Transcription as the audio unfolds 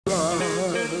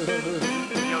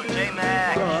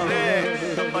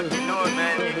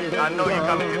I know you're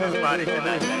coming to this party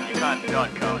tonight, man. You can't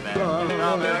not come, man.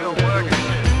 No, man, I got work and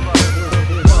shit.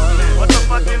 What the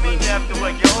fuck do you mean you have to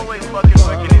work? You're always fucking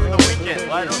working. It's the weekend.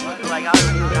 Why don't you, like, how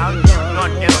do you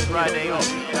not get a Friday off?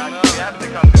 You have to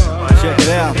come to this party. Check it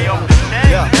out.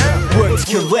 Work to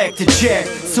collect a check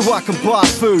so I can buy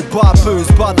food, buy booze.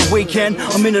 By the weekend,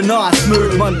 I'm in a nice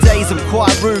mood. Mondays, I'm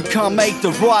quite rude, can't make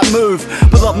the right move.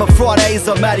 But like my Fridays,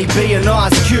 I'm Matty B and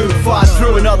Ice Cube. Fight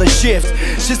through another shift,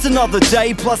 it's just another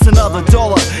day plus another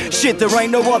dollar. Shit, there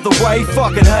ain't no other way,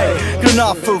 fucking hey. Got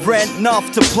enough for rent,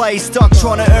 enough to play. Stuck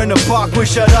trying to earn a buck,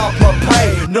 wish I'd up my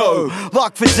pay. No,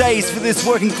 luck for days for this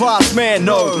working class man,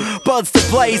 no. Buds to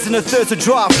blaze and a thirst to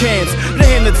drive cans. The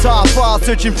hand that's half file,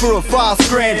 searching for a fast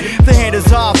grand. The hand is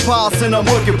half past and I'm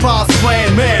working past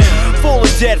plan, man. Full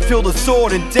of debt, feel the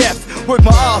sword in depth. Work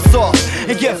my ass off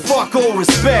and get fuck all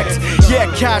respect.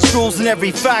 Yeah, cash rules and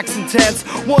every fact's intense.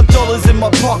 $1 in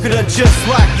my pocket, I just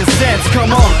lack the sense.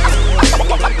 Come on.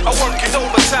 I work it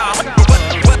overtime.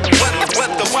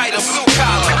 Whether the white or blue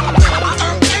collar. I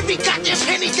earn every goddamn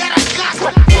penny that I got.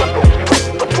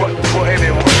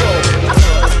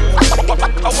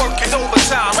 I work it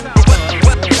overtime.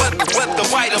 Whether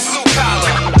white or blue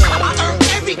collar. I earn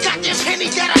every goddamn penny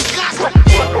that I got.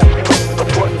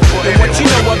 And what you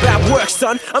know about work,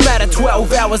 son? I'm at it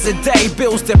 12 hours a day,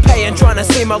 bills to pay and trying to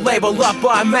see my label up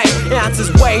by May. Ounces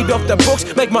weighed off the books,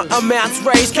 make my amounts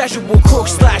raise. Casual crook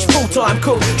slash full-time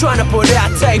cook, trying to put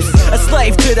out tapes. A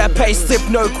slave to that pay slip,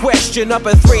 no question. Up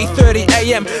at 3:30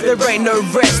 AM, there ain't no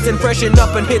rest. And freshen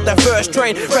up and hit the first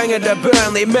train, rang into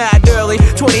Burnley, mad early.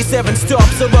 27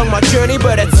 stops along my journey,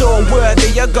 but it's all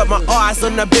worthy. I got my eyes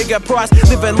on a bigger price,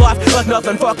 living life like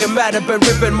nothing fucking mattered. But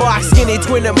ripping my skinny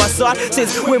twin at my side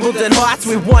since Wimbledon Heights.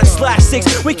 We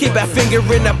 1/6, we keep our finger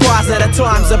in the pies at a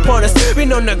times upon us.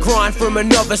 Been on the grind from a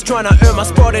novice, trying to earn my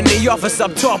spot in the office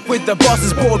up top with the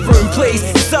boss's boardroom, please.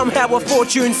 Somehow a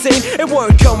fortune scene, it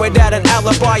won't come without an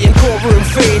alibi and courtroom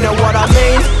fee. Know what I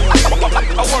mean?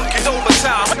 I work it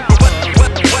overtime,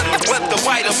 whether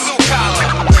white or blue collar.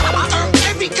 I earn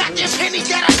every goddamn penny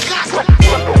that I got.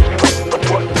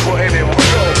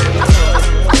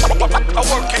 I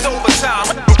work it overtime,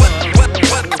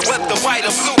 whether white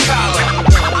or blue collar.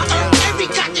 I earn every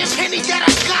goddamn penny that I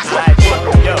got.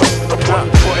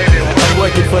 I'm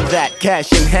working for that,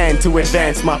 cash in hand to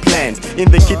advance my plans.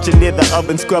 In the kitchen near the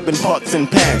oven, scrubbing pots and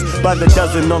pans. By the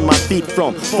dozen on my feet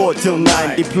from 4 till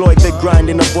 9. Deploy the grind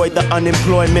and avoid the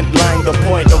unemployment line. The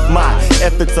point of my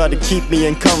efforts are to keep me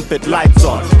in comfort. Lights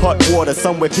on, hot water,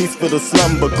 somewhere peaceful to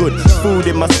slumber. Good food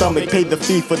in my stomach, pay the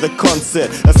fee for the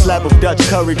concert. A slab of Dutch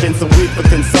courage and some weed for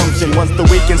consumption. Once the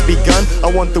weekend's begun,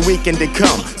 I want the weekend to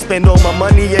come. Spend all my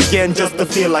money again just to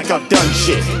feel like I've done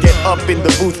shit. Get up in the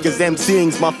booth cause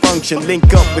MCing's my function.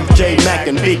 Link up with J.Mac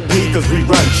and Big P cause we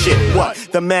run shit. What?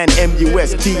 The man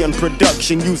MUST on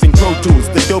production using Pro Tools.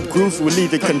 The dope grooves will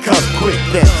leave it concussed quick.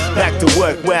 Then back to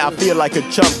work where I feel like a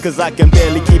chump cause I can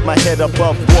barely keep my head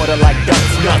above water like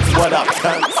ducks nuts. What up,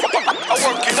 cunts? I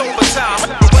work it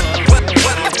overtime.